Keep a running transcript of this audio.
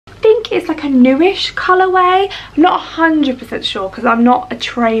like a newish colourway. I'm not 100% sure because I'm not a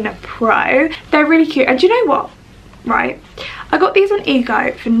trainer pro. They're really cute, and do you know what? Right, I got these on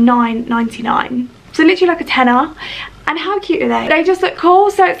Ego for $9.99, so literally like a tenner. And how cute are they? They just look cool.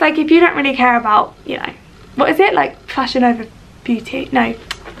 So it's like, if you don't really care about, you know, what is it, like fashion over beauty? No,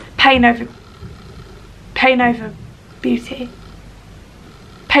 pain over beauty,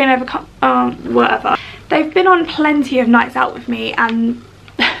 pain over whatever. They've been on plenty of nights out with me, and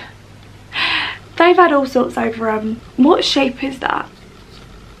they've had all sorts over them. What shape is that?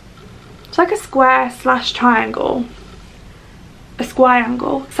 It's like a square slash triangle. A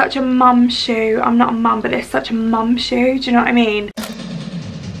square-angle. Such a mum shoe. I'm not a mum, but it's such a mum shoe. Do you know what I mean?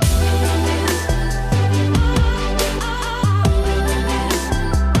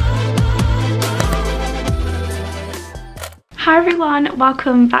 Hi everyone,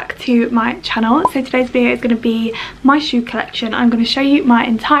 welcome back to my channel. So today's video is going to be my shoe collection. I'm going to show you my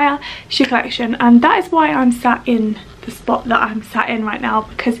entire shoe collection, and that is why I'm sat in the spot that I'm sat in right now,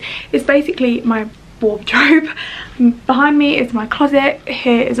 because it's basically my wardrobe. Behind me is my closet,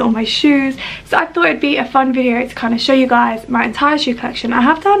 here is all my shoes. So I thought it'd be a fun video to kind of show you guys my entire shoe collection. I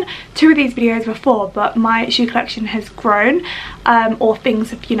have done 2 of these videos before, but my shoe collection has grown, or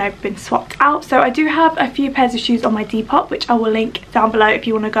things have, you know, been swapped out. So I do have a few pairs of shoes on my Depop, which I will link down below if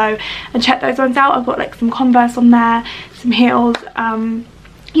you want to go and check those ones out. I've got like some Converse on there, some heels,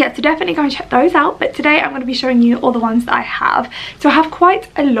 yeah, so definitely go and check those out. But today I'm going to be showing you all the ones that I have. So I have quite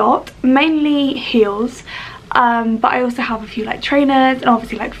a lot, mainly heels, but I also have a few like trainers and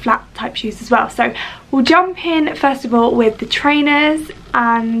obviously like flat type shoes as well. So we'll jump in first of all with the trainers,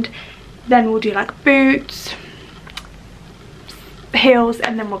 and then we'll do like boots, heels,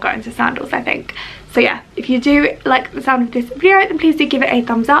 and then we'll go into sandals, I think. So yeah, if you do like the sound of this video, then please do give it a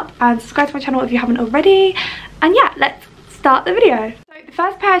thumbs up and subscribe to my channel if you haven't already. And yeah, let's start the video. So the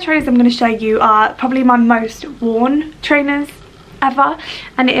first pair of trainers I'm going to show you are probably my most worn trainers ever,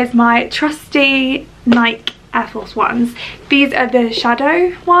 and it is my trusty Nike Air Force Ones. These are the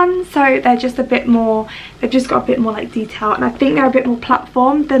shadow ones, so they're just a bit more, they've just got a bit more like detail, and I think they're a bit more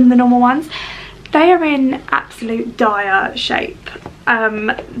platform than the normal ones. They are in absolute dire shape.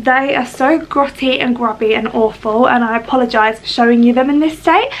 They are so grotty and grubby and awful, and I apologise for showing you them in this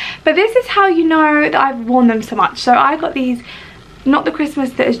state, but this is how you know that I've worn them so much. So I got these, not the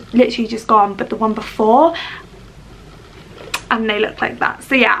Christmas that is literally just gone, but the one before, and they look like that.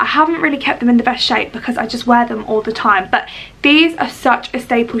 So yeah, I haven't really kept them in the best shape because I just wear them all the time, but these are such a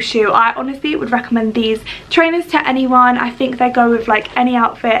staple shoe. I honestly would recommend these trainers to anyone. I think they go with like any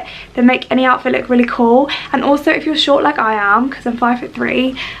outfit. They make any outfit look really cool, and also if you're short like I am, because I'm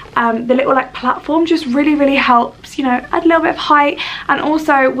 5'3", the little like platform just really helps, you know, add a little bit of height. And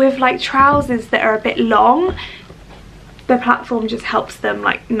also with like trousers that are a bit long, the platform just helps them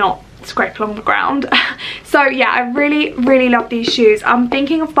like not scrape along the ground. So yeah, I really love these shoes. I'm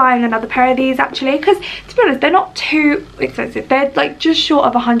thinking of buying another pair of these actually, because to be honest, they're not too expensive. They're like just short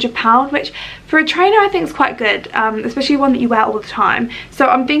of £100, which for a trainer I think is quite good, especially one that you wear all the time. So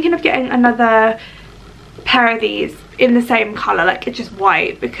I'm thinking of getting another pair of these in the same colour, like it's just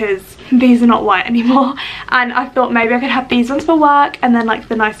white, because these are not white anymore. And I thought maybe I could have these ones for work, and then like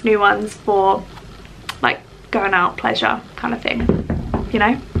the nice new ones for like going out, pleasure kind of thing, you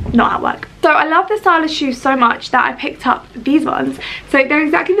know, not at work. So I love the style of shoes so much that I picked up these ones. So they're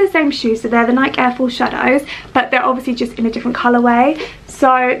exactly the same shoes, so they're the Nike Air Force Shadows, but they're obviously just in a different colourway.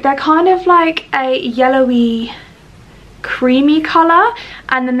 So they're kind of like a yellowy creamy colour,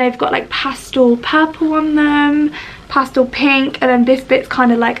 and then they've got like pastel purple on them, pastel pink, and then this bit's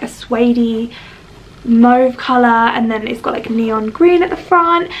kind of like a suede mauve colour, and then it's got like neon green at the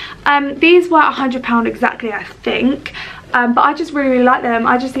front. These were £100 exactly, I think. But I just really like them.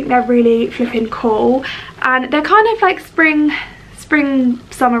 I just think they're really flipping cool, and they're kind of like spring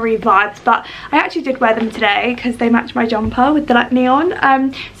summery vibes, but I actually did wear them today because they match my jumper with the like neon.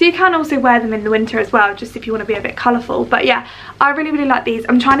 So you can also wear them in the winter as well, just if you want to be a bit colourful. But yeah, I really like these.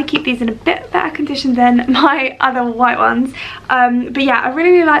 I'm trying to keep these in a bit better condition than my other white ones, but yeah, I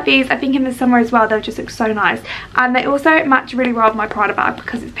really like these. I think in the summer as well they'll just look so nice, and they also match really well with my Prada bag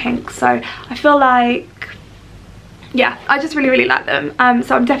because it's pink. So I feel like, yeah, I just really like them.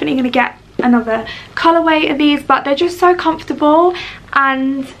 So I'm definitely going to get another colorway of these, but they're just so comfortable,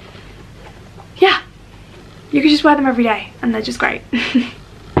 and yeah, you can just wear them every day and they're just great.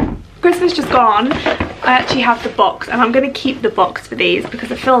 Christmas just gone. I actually have the box, and I'm going to keep the box for these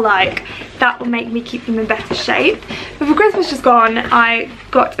because I feel like that will make me keep them in better shape. But for Christmas just gone, I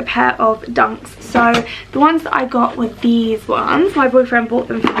got a pair of Dunks. So the ones that I got were these ones. My boyfriend bought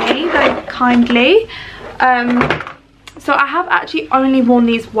them for me very kindly. So I have actually only worn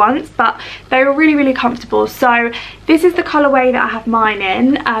these once, but they were really, really comfortable. So this is the colourway that I have mine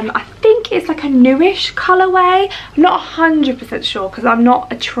in. I think it's like a newish colourway. I'm not 100% sure because I'm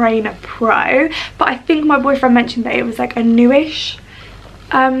not a trainer pro, but I think my boyfriend mentioned that it was like a newish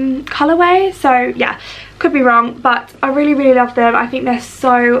colourway. So yeah, could be wrong, but I really, really love them. I think they're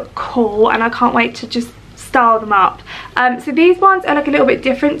so cool and I can't wait to just style them up. So these ones are like a little bit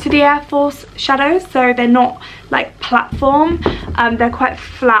different to the Air Force shadows, so they're not like platform. They're quite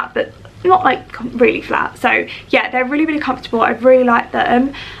flat, but not like really flat. So yeah, they're really, really comfortable. I really like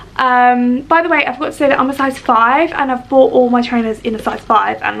them. By the way, I forgot to say that I'm a size 5 and I've bought all my trainers in a size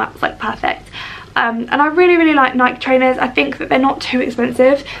 5 and that's like perfect. And I really, really like Nike trainers. I think that they're not too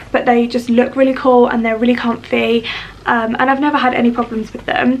expensive, but they just look really cool and they're really comfy. And I've never had any problems with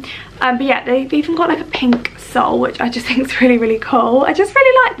them. But yeah, they've even got like a pink sole, which I just think is really, really cool. I just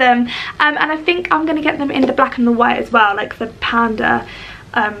really like them. And I think I'm going to get them in the black and the white as well, like the panda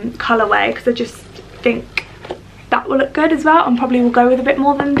colourway, because I just think that will look good as well, and probably will go with a bit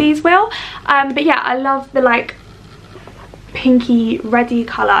more than these will. But yeah, I love the like pinky reddy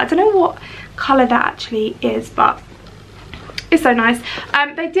colour. I don't know what colour that actually is, but it's so nice.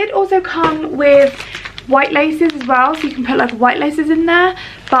 They did also come with white laces as well, so you can put like white laces in there,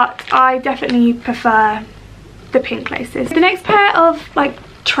 but I definitely prefer the pink laces. The next pair of like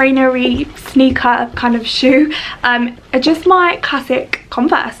trainery sneaker kind of shoe are just my classic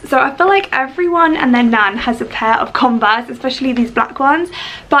Converse. So I feel like everyone and their nan has a pair of Converse, especially these black ones,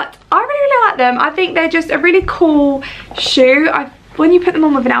 but I really, really like them. I think they're just a really cool shoe. When you put them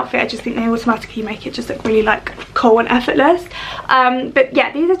on with an outfit, I just think they automatically make it just look really like cool and effortless. But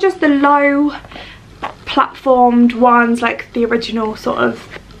yeah, these are just the low platformed ones, like the original sort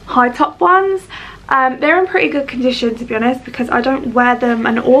of high top ones. They're in pretty good condition, to be honest, because I don't wear them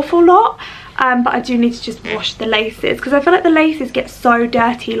an awful lot. But I do need to just wash the laces because I feel like the laces get so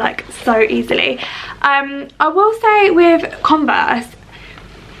dirty like so easily. I will say with Converse,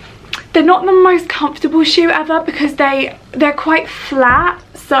 they're not the most comfortable shoe ever because they're quite flat,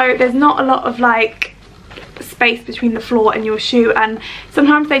 so there's not a lot of like space between the floor and your shoe, and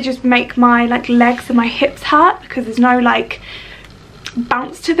sometimes they just make my like legs and my hips hurt because there's no like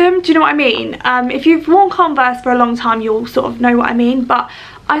bounce to them. Do you know what I mean? If you've worn Converse for a long time, you'll sort of know what I mean, but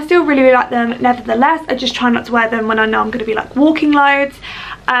I still really, really like them nevertheless. I just try not to wear them when I know I'm going to be like walking loads.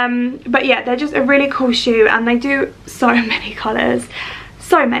 But yeah, they're just a really cool shoe and they do so many colours.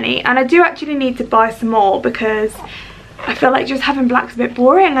 So many, and I do actually need to buy some more because I feel like just having black's a bit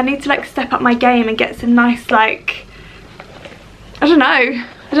boring. I need to like step up my game and get some nice, like, I don't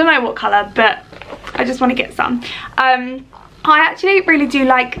know what colour, but I just want to get some. I actually really do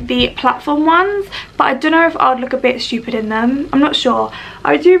like the platform ones, but I don't know if I'd look a bit stupid in them. I'm not sure.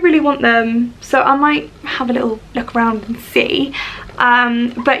 I do really want them, so I might have a little look around and see.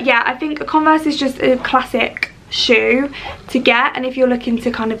 But yeah, I think Converse is just a classic shoe to get, and if you're looking to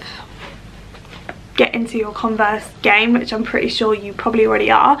kind of get into your Converse game, which I'm pretty sure you probably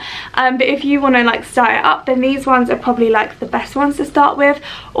already are, but if you want to like start it up, then these ones are probably like the best ones to start with,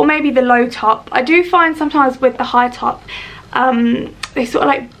 or maybe the low top. I do find sometimes with the high top they sort of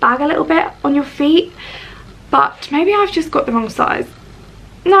like bag a little bit on your feet, but maybe I've just got the wrong size.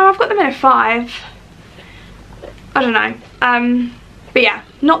 No, I've got them in a 5. I don't know. But yeah,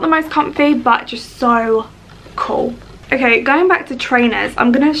 not the most comfy, but just so cool. Okay, going back to trainers,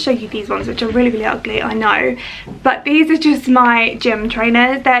 I'm going to show you these ones, which are really, really ugly, I know, but these are just my gym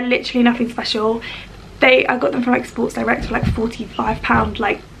trainers. They're literally nothing special. I got them from like Sports Direct for like £45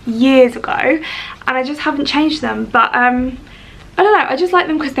 like years ago, and I just haven't changed them. But I don't know, I just like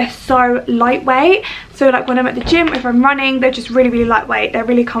them because they're so lightweight. So like when I'm at the gym, if I'm running, they're just really, really lightweight. They're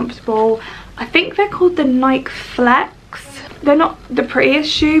really comfortable. I think they're called the Nike Flex. They're not the prettiest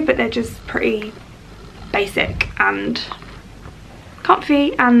shoe, but they're just pretty basic and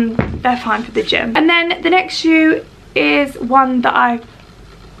comfy, and they're fine for the gym. And then the next shoe is one that I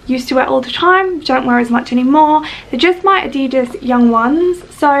used to wear all the time, don't wear as much anymore. They're just my Adidas Young Ones.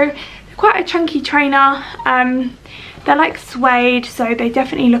 So they're quite a chunky trainer. They're like suede, so they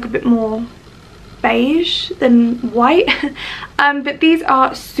definitely look a bit more beige than white. But these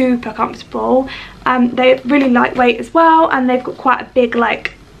are super comfortable. They're really lightweight as well, and they've got quite a big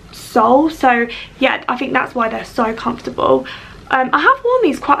like sole, so yeah, I think that's why they're so comfortable. I have worn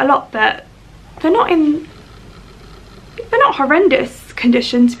these quite a lot, but they're not horrendous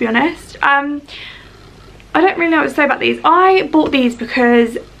condition, to be honest. I don't really know what to say about these. I bought these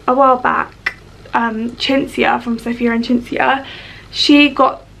because a while back Cinzia from Sophia and Cinzia, she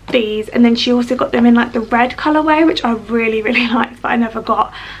got these, and then she also got them in like the red colourway, which I really, really liked, but I never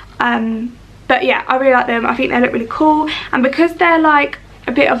got. But But yeah, I really like them. I think they look really cool, and because they're like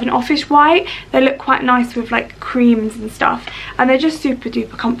a bit of an office white, they look quite nice with like creams and stuff, and they're just super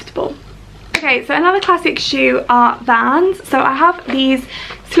duper comfortable. Okay, so another classic shoe are Vans. So I have these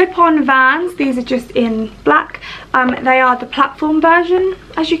slip-on Vans. These are just in black. They are the platform version,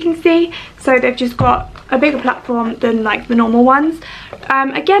 as you can see. So they've just got a bigger platform than like the normal ones.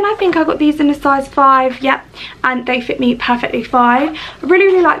 Again, I think I got these in a size 5, yep, and they fit me perfectly fine. I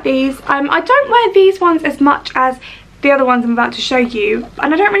really like these. I don't wear these ones as much as the other ones I'm about to show you,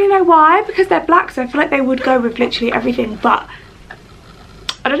 and I don't really know why, because they're black, so I feel like they would go with literally everything, but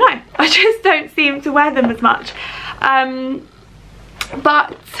I don't know, I just don't seem to wear them as much.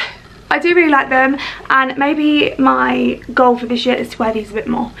 But I do really like them, and maybe my goal for this year is to wear these a bit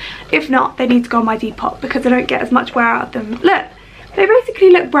more. If not, they need to go on my Depop, because I don't get as much wear out of them. Look, they basically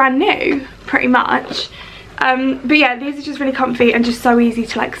look brand new, pretty much. But yeah, these are just really comfy and just so easy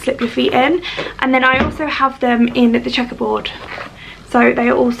to like slip your feet in. And then I also have them in the checkerboard, so they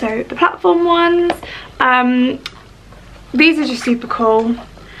are also the platform ones. These are just super cool.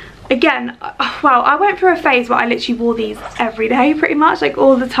 Again, well, I went through a phase where I literally wore these every day, pretty much, like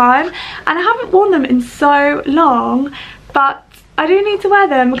all the time, and I haven't worn them in so long, but I do need to wear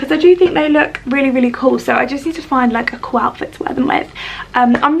them because I do think they look really cool. So I just need to find like a cool outfit to wear them with.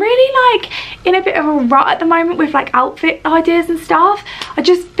 I'm really like in a bit of a rut at the moment with like outfit ideas and stuff. I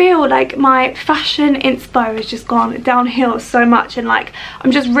just feel like my fashion inspo has just gone downhill so much, and like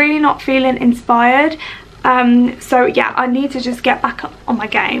I'm just really not feeling inspired. So yeah, I need to just get back up on my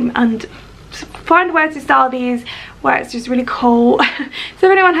game and find a way to style these where it's just really cool. So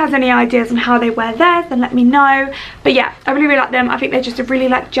if anyone has any ideas on how they wear theirs, then let me know. But yeah, I really like them. I think they're just a really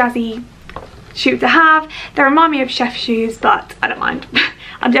like jazzy shoe to have. They remind me of chef shoes, but I don't mind.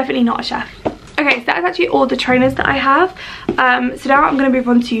 I'm definitely not a chef. Okay, so that's actually all the trainers that I have. So now I'm going to move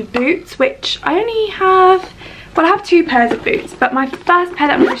on to boots, which I only have, well, I have 2 pairs of boots, but my first pair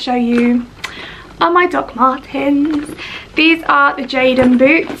that I'm going to show you are my Doc Martens. These are the Jaden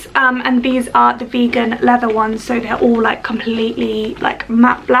boots, and these are the vegan leather ones, so they're all like completely like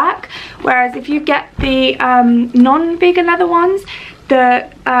matte black, whereas if you get the non-vegan leather ones, the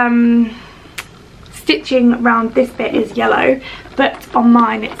stitching around this bit is yellow, but on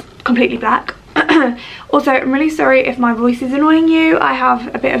mine it's completely black. Also, I'm really sorry if my voice is annoying you. I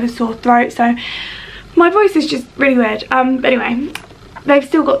have a bit of a sore throat, so my voice is just really weird. But anyway, they've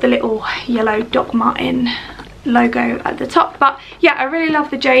still got the little yellow Doc Marten logo at the top. But yeah, I really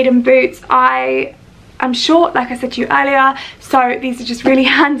love the Jaden boots. I am short, like I said to you earlier, so these are just really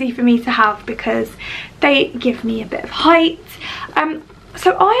handy for me to have because they give me a bit of height.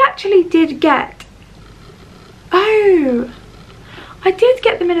 So I actually did get, I did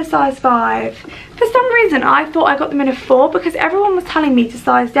get them in a size 5. For some reason I thought I got them in a 4 because everyone was telling me to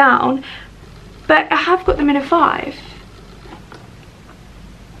size down, but I have got them in a 5.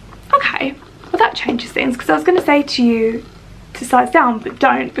 Okay, well that changes things, because I was going to say to you to size down, but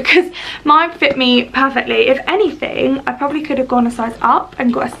don't, because mine fit me perfectly. If anything, I probably could have gone a size up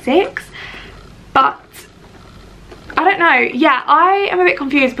and got a 6, but I don't know. Yeah, I am a bit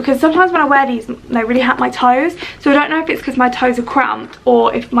confused because sometimes when I wear these, they really hurt my toes, so I don't know if it's because my toes are cramped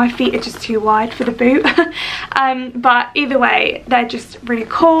or if my feet are just too wide for the boot. But either way, they're just really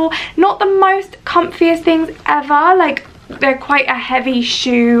cool. Not the most comfiest things ever, like they're quite a heavy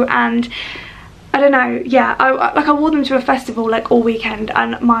shoe, and I don't know, yeah, I wore them to a festival like all weekend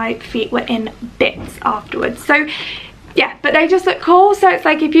and my feet were in bits afterwards. So yeah, but they just look cool. So it's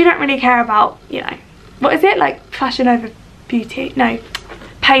like, if you don't really care about, you know, what is it, like fashion over beauty, no,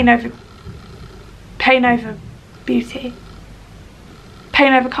 pain over beauty,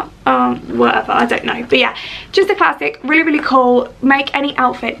 pain over whatever, I don't know. But yeah, just a classic, really cool. Make any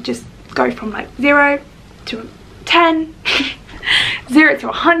outfit just go from like 0 to 10 0 to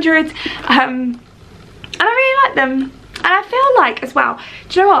 100, and I really like them. And I feel like as well,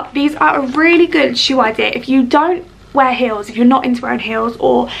 do you know what, these are a really good shoe idea if you don't wear heels, if you're not into wearing heels,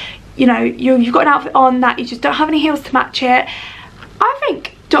 or you know, you've got an outfit on that you just don't have any heels to match it. I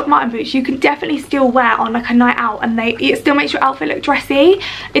think Doc Marten boots you can definitely still wear on like a night out, and it still makes your outfit look dressy.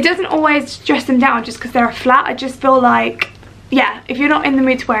 It doesn't always dress them down just because they're a flat. I just feel like, yeah, if you're not in the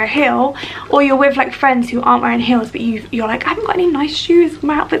mood to wear a heel, or you're with like friends who aren't wearing heels, but you're like, I haven't got any nice shoes,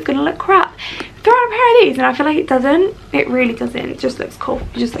 my outfit's gonna look crap, throw on a pair of these. And I feel like it doesn't, it really doesn't, it just looks cool,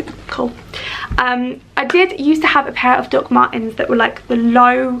 it just looks cool. I did used to have a pair of Doc Martens that were like the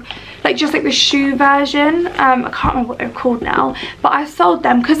low, like just like the shoe version. I can't remember what they're called now, but I sold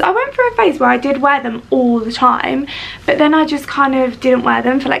them because I went through a phase where I did wear them all the time, but then I just kind of didn't wear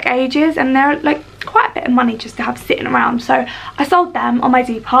them for like ages, and they're like quite a bit of money just to have sitting around, so I sold them on my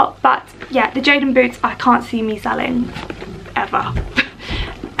Depop. But yeah, the Jaden boots I can't see me selling ever.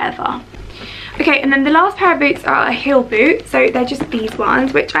 Ever. Okay, and then the last pair of boots are a heel boot, so they're just these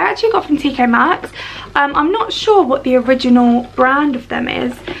ones, which I actually got from TK Maxx. I'm not sure what the original brand of them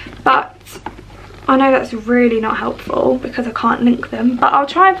is, but I know that's really not helpful because I can't link them, but I'll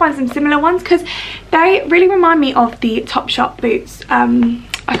try and find some similar ones because they really remind me of the Topshop boots.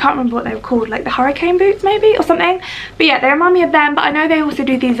 I can't remember what they were called, like the hurricane boots maybe or something, but yeah, they remind me of them. But I know they also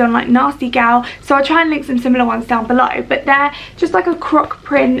do these on like Nasty Gal, so I'll try and link some similar ones down below. But they're just like a croc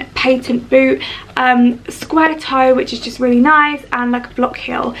print patent boot, square toe, which is just really nice, and like a block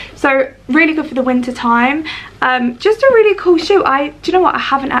heel, so really good for the winter time. Just a really cool shoe. Do you know what, I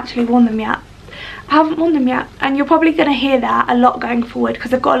haven't actually worn them yet. I haven't worn them yet, and you're probably going to hear that a lot going forward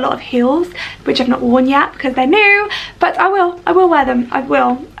because I've got a lot of heels which I've not worn yet because they're new, but I will wear them. I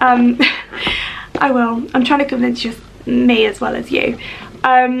will. I will. I'm trying to convince just me as well as you.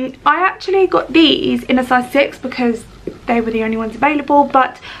 I actually got these in a size 6 because they were the only ones available,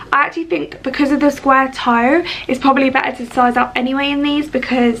 but I actually think because of the square toe it's probably better to size up anyway in these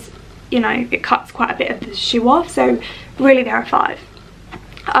because, you know, it cuts quite a bit of the shoe off, so really they're a 5.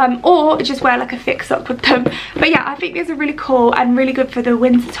 Or just wear like a thick sock with them. But yeah, I think these are really cool and really good for the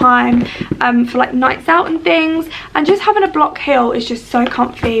winter time, for like nights out and things, and just having a block heel is just so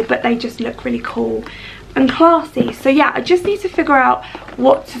comfy, but they just look really cool and classy. So yeah, I just need to figure out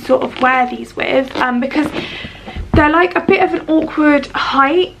what to sort of wear these with, because they're like a bit of an awkward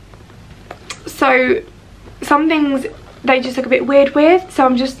height, so some things they just look a bit weird with, so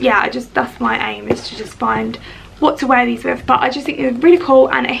I'm just, yeah, that's my aim, is to just find what to wear these with. But I just think they're really cool,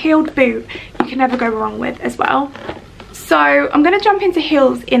 and a heeled boot you can never go wrong with as well. So I'm going to jump into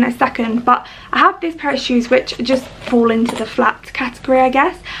heels in a second, but I have this pair of shoes which just fall into the flat category, I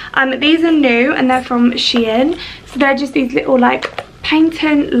guess. These are new and they're from Shein, so they're just these little like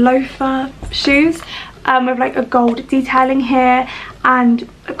patent loafer shoes, with like a gold detailing here and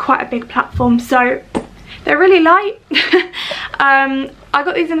quite a big platform, so they're really light. I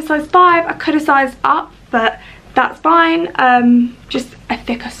got these in a size 5. I could have sized up, but that's fine. Just a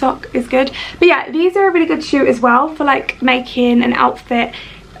thicker sock is good. But yeah, these are a really good shoe as well for like making an outfit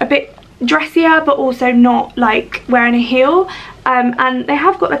a bit dressier, but also not like wearing a heel. And they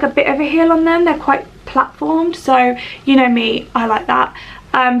have got like a bit of a heel on them. They're quite platformed, so you know me, I like that.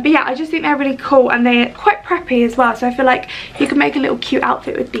 But yeah, I just think they're really cool, and they're quite preppy as well, so I feel like you can make a little cute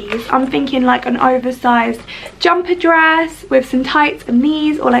outfit with these. I'm thinking like an oversized jumper dress with some tights and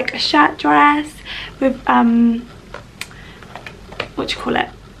these, or like a shirt dress with what do you call it,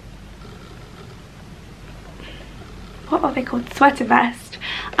 what are they called, sweater vest.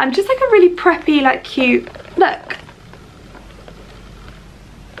 Just like a really preppy, like cute look.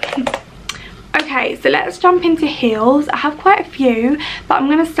 Okay, so let's jump into heels. I have quite a few, but I'm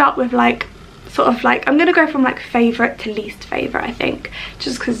going to start with like sort of like, I'm going to go from like favourite to least favourite, I think,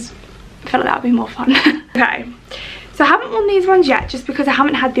 just because I feel like that would be more fun. Okay, so I haven't worn these ones yet just because I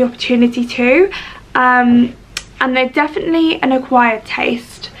haven't had the opportunity to, and they're definitely an acquired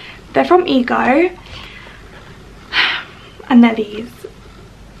taste. They're from Ego, and they're these.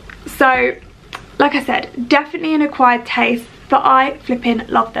 So like I said, definitely an acquired taste, but I flipping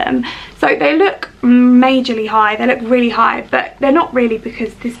love them. So they look majorly high, they look really high, but they're not really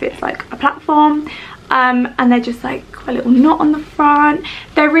because this bit's like a platform, and they're just like a little knot on the front.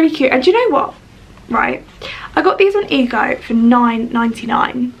 They're really cute, and do you know what, right, I got these on Ego for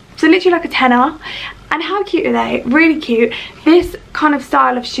 $9.99, so literally like a tenner. And how cute are they? Really cute. This kind of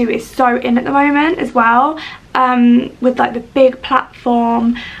style of shoe is so in at the moment as well, with like the big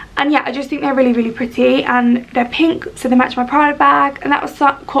platform. And yeah, I just think they're really, really pretty, and they're pink, so they match my Prada bag, and that was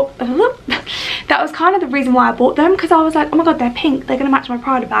that was kind of the reason why I bought them, because I was like, oh my god, they're pink, they're gonna match my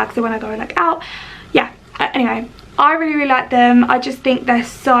Prada bag, so when I go like out, yeah. Anyway, I really, really like them. I just think they're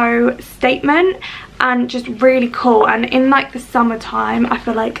so statement and just really cool, and in like the summertime, I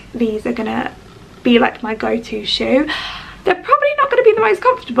feel like these are gonna be like my go-to shoe. They're probably not gonna be the most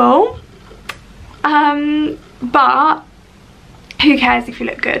comfortable, but who cares if you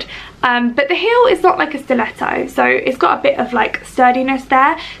look good. But the heel is not like a stiletto, so it's got a bit of like sturdiness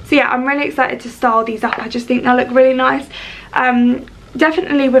there. So yeah, I'm really excited to style these up. I just think they'll look really nice.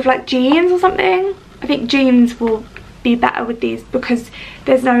 Definitely with like jeans or something. I think jeans will be better with these because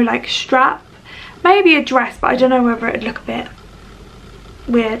there's no like strap. Maybe a dress, but I don't know whether it'd look a bit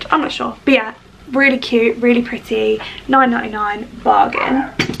weird, I'm not sure. But yeah, really cute, really pretty, $9.99,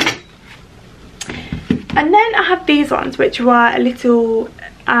 bargain. And then I have these ones, which were a little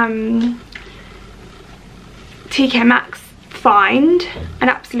TK Maxx find, an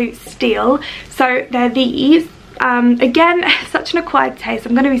absolute steal. So they're these. Again, such an acquired taste.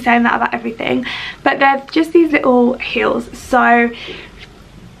 I'm going to be saying that about everything, but they're just these little heels. So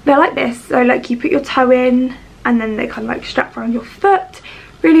they're like this. So like you put your toe in and then they kind of like strap around your foot.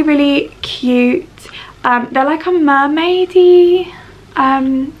 Really, really cute. They're like a mermaidy.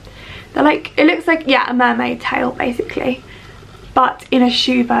 They're like, it looks like, yeah, a mermaid tail basically, but in a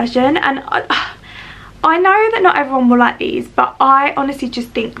shoe version. And I know that not everyone will like these, but I honestly just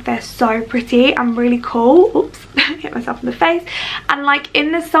think they're so pretty and really cool. Oops, hit myself in the face. And like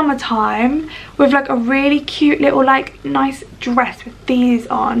in the summertime with like a really cute little like nice dress with these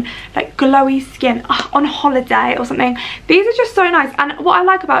on, like glowy skin, on holiday or something. These are just so nice. And what I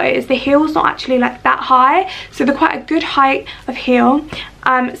like about it is the heel's not actually like that high, so they're quite a good height of heel.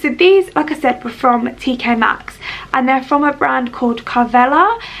 So these, like I said, were from TK Maxx, and they're from a brand called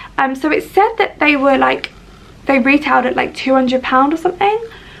Carvela. So it said that they were like, they retailed at like £200 or something.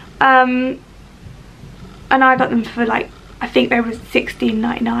 And I got them for like, I think they were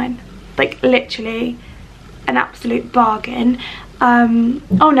 £16.99. Like literally an absolute bargain.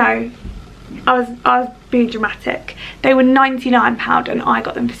 Oh no, I was being dramatic. They were £99 and I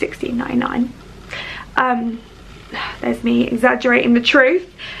got them for £16.99. There's me exaggerating the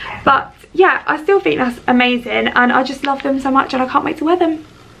truth, but yeah, I still think that's amazing and I just love them so much and I can't wait to wear them.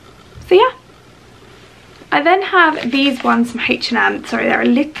 So yeah, I then have these ones from H&M. Sorry, they're a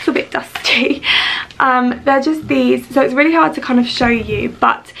little bit dusty. They're just these, so it's really hard to kind of show you,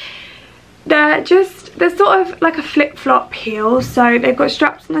 but they're sort of like a flip-flop heel. So they've got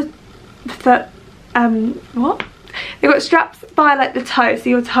straps on the foot. They've got straps by like the toe, so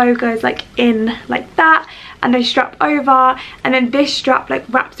your toe goes like in like that, and they strap over, and then this strap like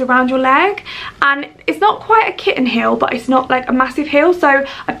wraps around your leg. And it's not quite a kitten heel, but it's not like a massive heel, so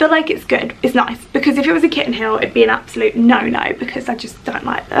I feel like it's good, it's nice, because if it was a kitten heel it'd be an absolute no-no, because I just don't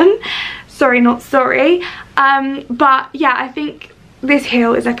like them. Sorry, not sorry. But yeah, I think this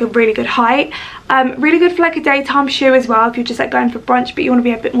heel is like a really good height. Really good for like a daytime shoe as well, if you're just like going for brunch but you want to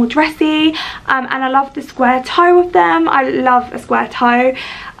be a bit more dressy. And I love the square toe of them. I love a square toe.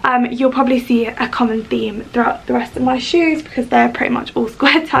 You'll probably see a common theme throughout the rest of my shoes because they're pretty much all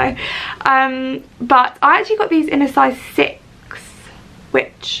square toe. But I actually got these in a size 6,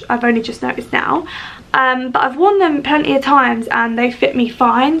 which I've only just noticed now. But I've worn them plenty of times and they fit me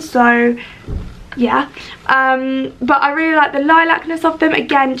fine, so yeah. But I really like the lilacness of them.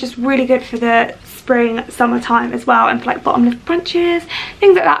 Again, just really good for the spring, summertime as well, and for like bottomless brunches,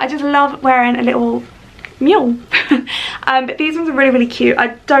 things like that. I just love wearing a little mule. But these ones are really, really cute.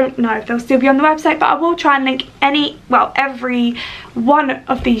 I don't know if they'll still be on the website, but I will try and link every one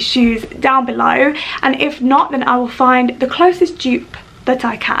of these shoes down below, and if not, then I will find the closest dupe that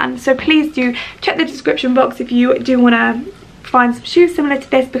I can. So please do check the description box if you do want to find some shoes similar to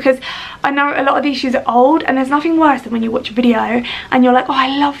this, because I know a lot of these shoes are old, and there's nothing worse than when you watch a video and you're like, oh,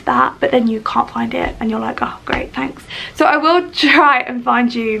 I love that, but then you can't find it and you're like, oh great, thanks. So I will try and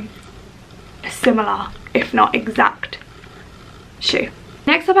find you a similar, if not exact, shoe.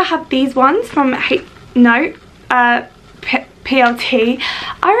 Next up I have these ones from PLT.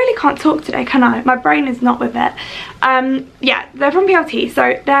 I really can't talk today, can I? My brain is not with it. Yeah, they're from PLT,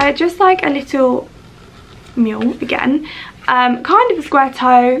 so they're just like a little mule again. Kind of a square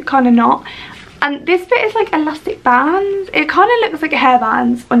toe, kind of not. And this bit is like elastic bands. It kind of looks like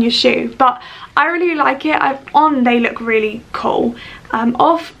hairbands on your shoe, but I really like it. On they look really cool.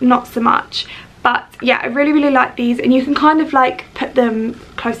 Off, not so much. But yeah, I really, really like these, and you can kind of like put them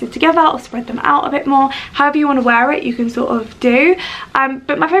closer together or spread them out a bit more. However you want to wear it, you can sort of do.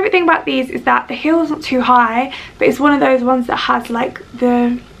 But my favourite thing about these is that the heel is not too high, but it's one of those ones that has like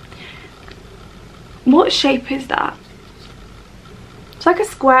the... What shape is that? It's like a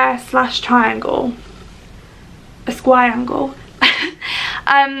square slash triangle. A square-angle.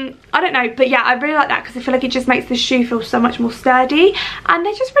 I don't know, but yeah, I really like that because I feel like it just makes the shoe feel so much more sturdy, and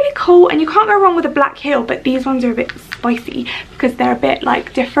they're just really cool, and you can't go wrong with a black heel. But these ones are a bit spicy because they're a bit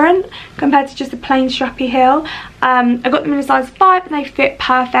like different compared to just a plain strappy heel. I got them in a size 5 and they fit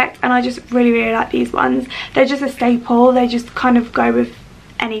perfect, and I just really, really like these ones. They're just a staple. They just kind of go with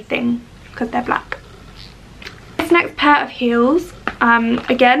anything because they're black. This next pair of heels,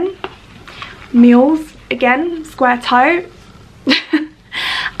 again, Mules, again, square toe.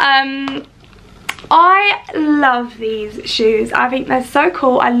 I love these shoes. I think they're so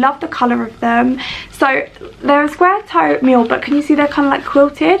cool. I love the colour of them. So they're a square toe mule, but can you see they're kind of like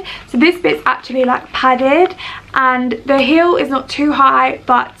quilted? So this bit's actually like padded, and the heel is not too high,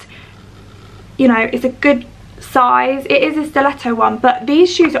 but you know, it's a good size. It is a stiletto one, but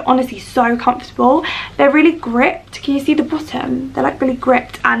these shoes are honestly so comfortable. They're really gripped. Can you see the bottom? They're like really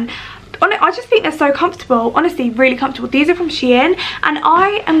gripped, and I just think they're so comfortable. Honestly, really comfortable. These are from Shein, and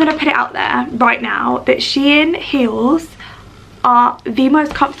I am going to put it out there right now that Shein heels are the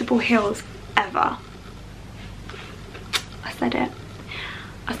most comfortable heels ever. I said it.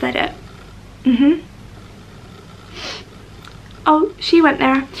 I said it. Oh, she went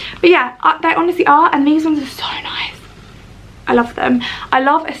there. But yeah, they honestly are, and these ones are so nice. I love them. I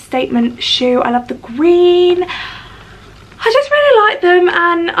love a statement shoe. I love the green. I just really like them,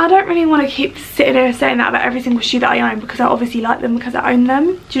 and I don't really want to keep sitting here saying that about every single shoe that I own, because I obviously like them because I own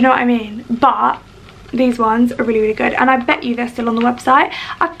them. Do you know what I mean? But these ones are really, really good, and I bet you they're still on the website.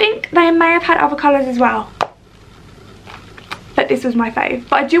 I think they may have had other colours as well, but this was my fave.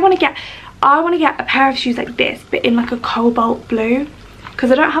 But I want to get a pair of shoes like this, but in like a cobalt blue,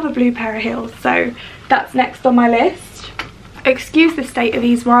 because I don't have a blue pair of heels, so that's next on my list. Excuse the state of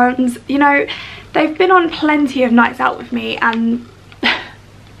these ones. You know, they've been on plenty of nights out with me, and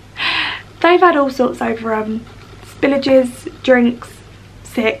they've had all sorts over them. Spillages, drinks,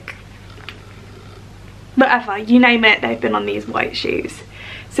 sick, whatever, you name it, they've been on these white shoes.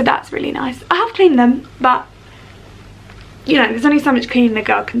 So that's really nice. I have cleaned them, but you know, there's only so much cleaning a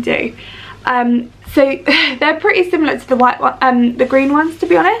girl can do. So they're pretty similar to the white one, the green ones, to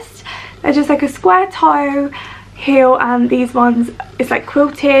be honest. They're just like a square toe heel, and these ones, it's like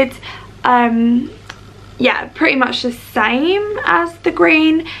quilted. Yeah, pretty much the same as the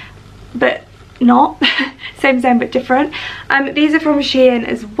green, but not. same but different. These are from Shein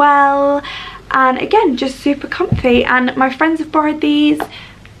as well, and again, just super comfy, and my friends have borrowed these.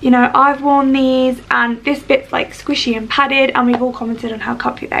 You know, I've worn these, and this bit's like squishy and padded, and we've all commented on how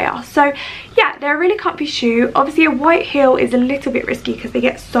comfy they are. So yeah, they're a really comfy shoe. Obviously a white heel is a little bit risky because they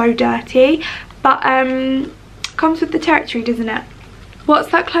get so dirty, but comes with the territory, doesn't it?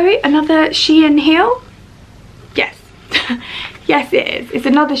 What's that, Chloe? Another Shein heel? Yes. Yes, it is. It's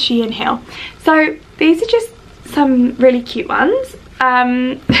another Shein heel. So these are just some really cute ones.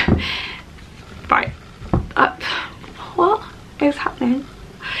 Right. What is happening?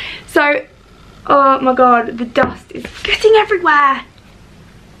 So, oh my god, the dust is getting everywhere.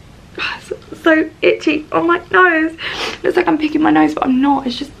 So itchy on my nose. Looks like I'm picking my nose, but I'm not.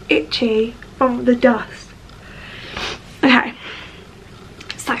 It's just itchy from the dust. Okay.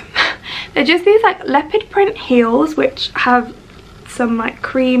 So, they're just these like leopard print heels, which have some like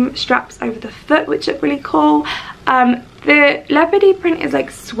cream straps over the foot, which are really cool. The leopardy print is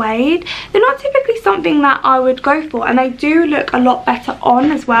like suede. They're not typically something that I would go for, and they do look a lot better on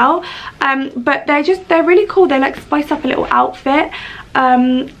as well. But they're really cool. They like spice up a little outfit,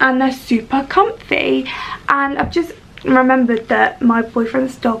 and they're super comfy. And I've just remembered that my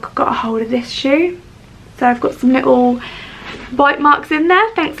boyfriend's dog got a hold of this shoe, so I've got some little bite marks in there.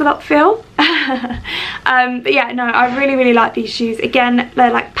 Thanks a lot, Phil. But yeah, no, I really like these shoes. Again,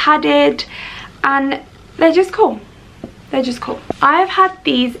 they're like padded, and they're just cool. They're just cool. I've had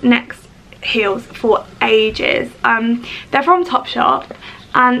these next heels for ages. They're from Topshop,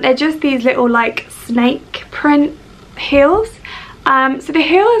 and they're just these little like snake print heels. So the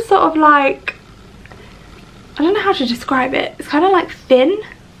heel is sort of like, I don't know how to describe it. It's kind of like thin,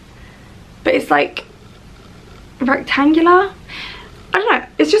 but it's like rectangular. I don't know,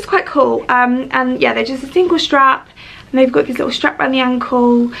 it's just quite cool. And yeah, they're just a single strap, and they've got this little strap around the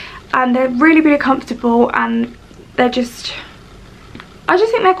ankle, and they're really comfortable, and they're just, I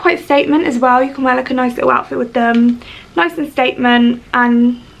just think they're quite statement as well. You can wear like a nice little outfit with them, nice and statement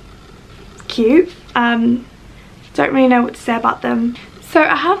and cute. Don't really know what to say about them. So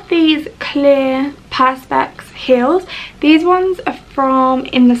I have these clear Perspex heels. These ones are from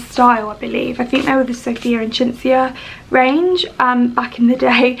In The Style, I believe. I think they were the Sophia and Cinzia range back in the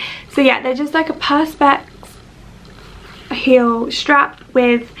day. So yeah, they're just like a Perspex heel strap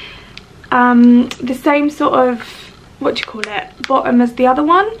with the same sort of, what do you call it, bottom as the other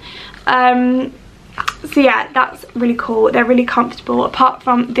one. So yeah, that's really cool. They're really comfortable. Apart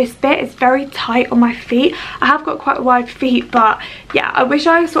from this bit, it's very tight on my feet. I have got quite wide feet, but yeah, I wish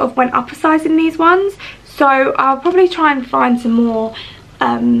I sort of went up a size in these ones. So I'll probably try and find some more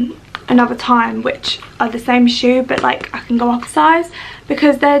another time, which are the same shoe, but like I can go up a size,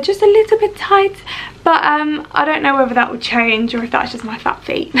 because they're just a little bit tight. But I don't know whether that will change or if that's just my fat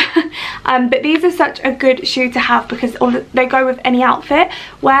feet. But these are such a good shoe to have, because they go with any outfit.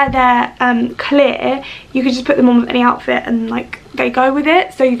 Where they're clear, you can just put them on with any outfit and like they go with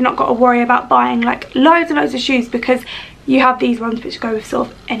it. So you've not got to worry about buying like loads and loads of shoes, because you have these ones which go with sort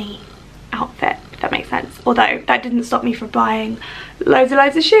of any outfit, if that makes sense. sense, although that didn't stop me from buying loads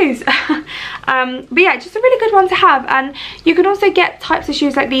of shoes. But yeah, just a really good one to have. And you can also get types of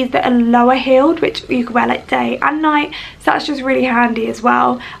shoes like these that are lower heeled, which you can wear like day and night, so that's just really handy as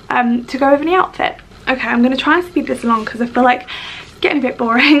well to go with any outfit. Okay, I'm going to try and speed this along because I feel like it's getting a bit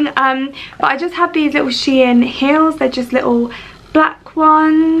boring. But I just have these little Shein heels. They're just little black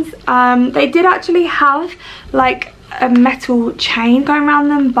ones. They did actually have like a metal chain going around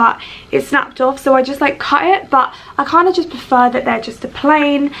them, but it snapped off, so I just like cut it. But I kind of just prefer that they're just a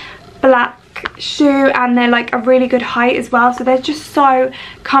plain black shoe, and they're like a really good height as well, so they're just so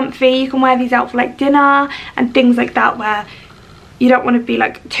comfy. You can wear these out for like dinner and things like that, where you don't want to be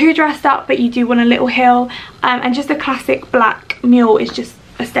like too dressed up but you do want a little heel. And just a classic black Mule is just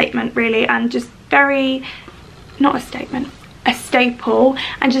a statement really, and just very, not a statement, a staple,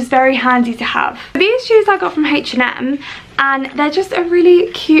 and just very handy to have. These shoes I got from H&M, and they're just a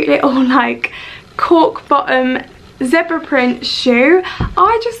really cute little like cork bottom zebra print shoe.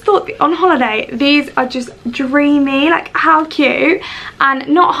 I just thought on holiday these are just dreamy, like how cute, and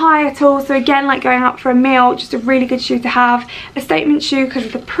not high at all, so again like going out for a meal, just a really good shoe to have, a statement shoe because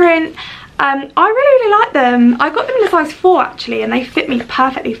of the print. I really like them. I got them in a size 4 actually, and they fit me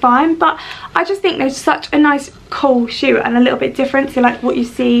perfectly fine, but I just think they're such a nice cool shoe and a little bit different to like what you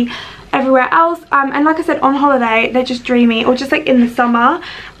see everywhere else. And like I said, on holiday they're just dreamy, or just like in the summer.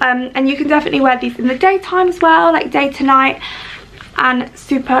 And you can definitely wear these in the daytime as well, like day to night, and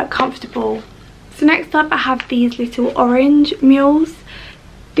super comfortable. So next up I have these little orange Mules.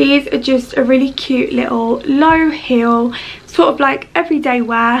 These are just a really cute little low heel, sort of like everyday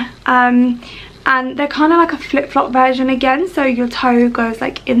wear, and they're kind of like a flip-flop version again, so your toe goes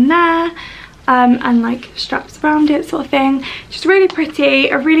like in there, and like straps around it sort of thing. Just really pretty,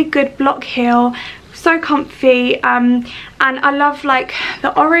 a really good block heel, so comfy. And I love like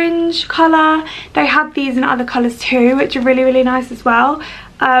the orange colour. They had these in other colours too, which are really nice as well,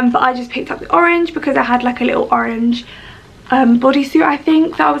 but I just picked up the orange because I had like a little orange bodysuit I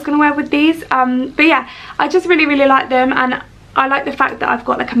think that I was going to wear with these. But yeah, I just really like them, and I like the fact that I've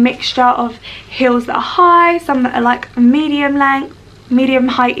got like a mixture of heels that are high, some that are like medium length, medium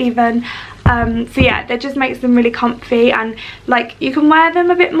height even. So yeah, that just makes them really comfy, and like you can wear them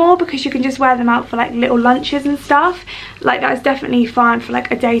a bit more because you can just wear them out for like little lunches and stuff. Like that is definitely fine for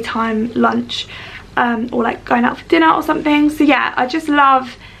like a daytime lunch, or like going out for dinner or something. So yeah, I just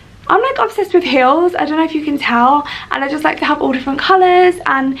love, I'm like obsessed with heels, I don't know if you can tell, and I just like to have all different colours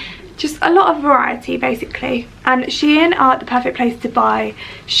and just a lot of variety basically. And Shein are the perfect place to buy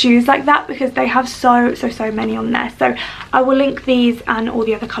shoes like that because they have so many on there. So I will link these and all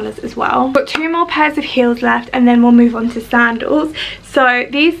the other colours as well. Got 2 more pairs of heels left, and then we'll move on to sandals. So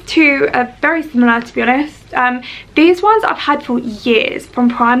these two are very similar, to be honest. These ones I've had for years from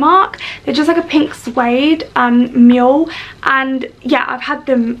Primark. They're just like a pink suede mule, and yeah, I've had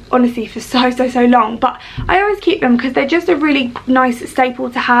them honestly for so long, but I always keep them because they're just a really nice staple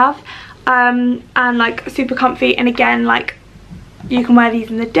to have, and like super comfy. And again, like you can wear these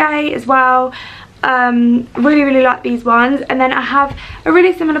in the day as well. Really like these ones. And then I have a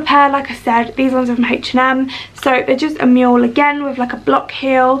really similar pair, like I said, these ones are from H&M, so they're just a mule again with like a block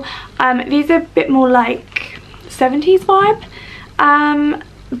heel. These are a bit more like 70s vibe,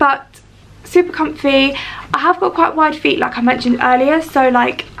 but super comfy. I have got quite wide feet like I mentioned earlier, so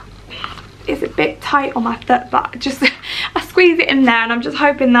like it's a bit tight on my foot, but just I squeeze it in there, and I'm just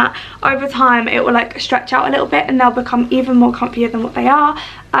hoping that over time it will like stretch out a little bit and they'll become even more comfier than what they are.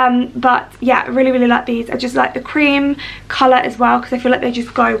 But yeah, really like these. I just like the cream colour as well because I feel like they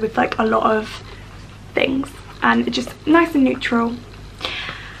just go with like a lot of things, and it's just nice and neutral.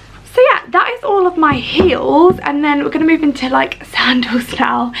 So yeah, that is all of my heels, and then we're going to move into like sandals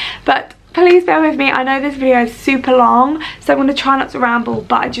now. But please bear with me, I know this video is super long, so I'm going to try not to ramble,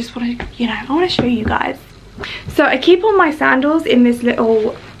 but I just want to, you know, I want to show you guys. So I keep all my sandals in this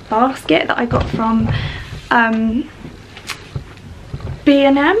little basket that I got from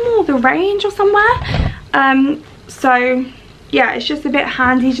B&M or The Range or somewhere. So yeah, it's just a bit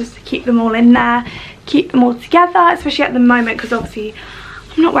handy just to keep them all in there, keep them all together, especially at the moment because obviously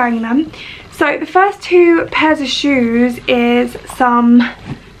I'm not wearing them. So the first 2 pairs of shoes is some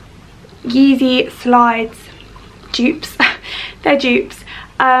Yeezy Slides dupes. They're dupes.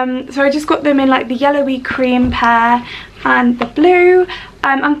 So I just got them in like the yellowy cream pair and the blue.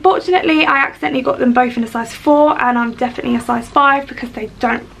 Unfortunately I accidentally got them both in a size 4, and I'm definitely a size 5 because they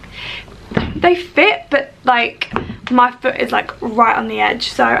fit, but like my foot is like right on the edge,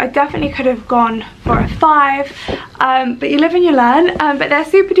 so I definitely could have gone for a 5, but you live and you learn. But they're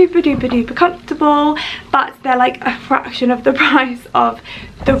super duper comfortable. comfortable, but they're like a fraction of the price of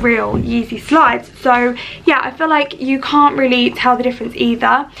the real Yeezy slides. So yeah, I feel like you can't really tell the difference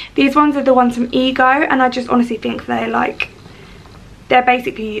either. These ones are the ones from Ego, and I just honestly think they're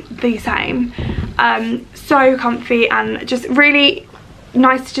basically the same. So comfy and just really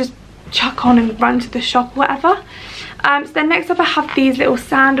nice to just chuck on and run to the shop or whatever. So then next up I have these little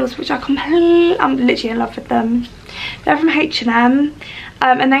sandals, which I'm literally in love with them. They're from H&M,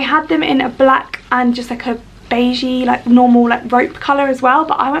 and they had them in a black and just like a beigey, like normal like rope colour as well,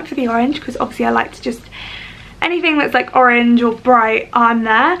 but I went for the orange because obviously I like to just, anything that's like orange or bright, I'm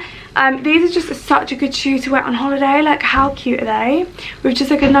there. These are just such a good shoe to wear on holiday. Like, how cute are they? With just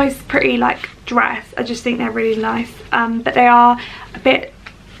like a nice pretty like dress. I just think they're really nice, but they are a bit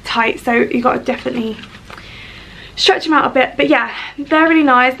tight, so you got to definitely stretch them out a bit. But yeah, they're really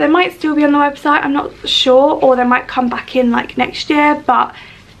nice. They might still be on the website, I'm not sure, or they might come back in like next year, but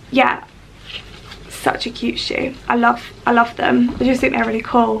yeah, such a cute shoe. I love them. I just think they're really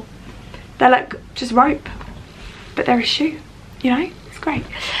cool. They're like just rope, but they're a shoe, you know. It's great.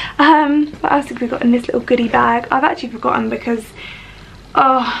 What else have we got in this little goodie bag? I've actually forgotten because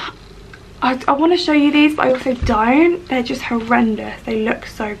I want to show you these, but I also don't. They're just horrendous. They look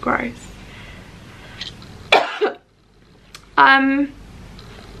so gross.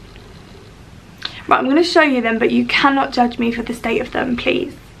 Right, I'm going to show you them, but you cannot judge me for the state of them,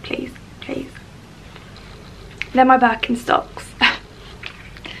 please, please, please. They're my Birkenstocks.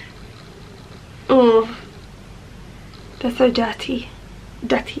 Oh, they're so dirty.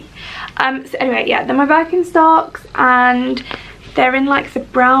 So anyway, yeah, they're my Birkenstocks, and they're in like the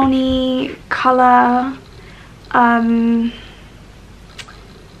brownie colour,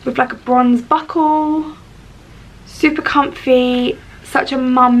 with like a bronze buckle. Super comfy, such a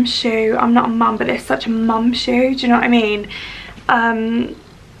mum shoe. I'm not a mum, but they're such a mum shoe, do you know what I mean?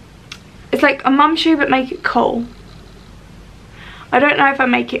 It's like a mum shoe, but make it cool. I don't know if I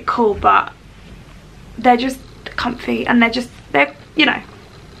make it cool, but they're just comfy, and they're you know,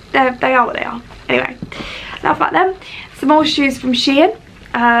 they are what they are. Anyway, enough about them. Some more shoes from Shein.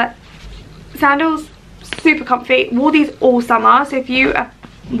 Sandals, super comfy. Wore these all summer, so if you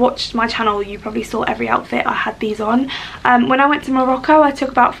watched my channel, you probably saw every outfit I had these on. When I went to Morocco, I took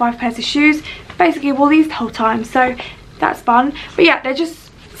about 5 pairs of shoes. Basically wore these the whole time, so that's fun. But yeah, they're just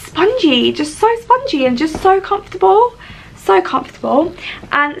spongy, just so spongy, and just so comfortable. So comfortable.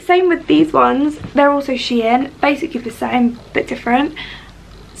 And same with these ones. They're also Shein, basically the same but different.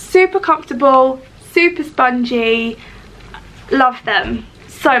 Super comfortable, super spongy. Love them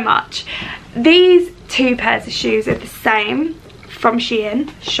so much. These 2 pairs of shoes are the same, from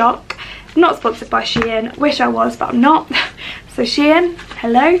Shein. Shock. Not sponsored by Shein. Wish I was, but I'm not. So Shein,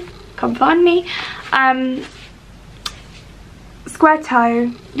 hello, come find me. Square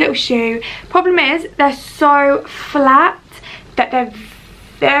toe, little shoe. Problem is they're so flat that they're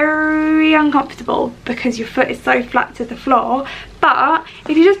very uncomfortable because your foot is so flat to the floor. But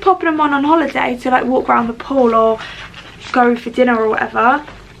if you just pop them on holiday to like walk around the pool or go for dinner or whatever,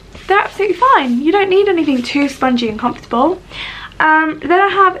 they're absolutely fine. You don't need anything too spongy and comfortable. Then I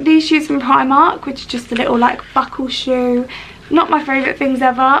have these shoes from Primark, which is just a little like buckle shoe. Not my favourite things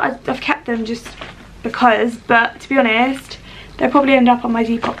ever. I've kept them just because, but to be honest, they'll probably end up on my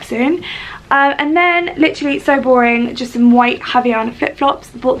Depop soon. And then literally so boring, just some white Havaiana flip-flops.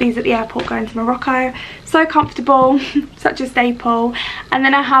 Bought these at the airport going to Morocco. So comfortable, such a staple. And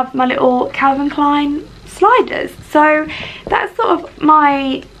then I have my little Calvin Klein sliders. So that's sort of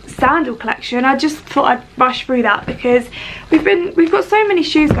my sandal collection. I just thought I'd rush through that because we've got so many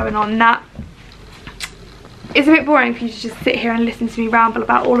shoes going on that it's a bit boring for you to just sit here and listen to me ramble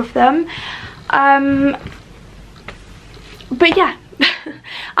about all of them. But yeah,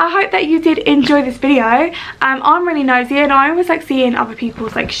 I hope that you did enjoy this video. I'm really nosy and I always like seeing other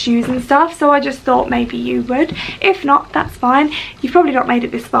people's like shoes and stuff, so I just thought maybe you would. If not, that's fine. You've probably not made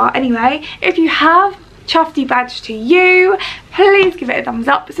it this far anyway. If you have, chuffedy badge to you. Please give it a thumbs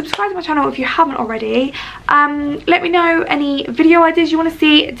up. Subscribe to my channel if you haven't already. Let me know any video ideas you want to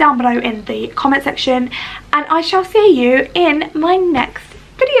see down below in the comment section, and I shall see you in my next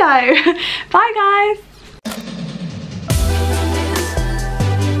video. Bye guys.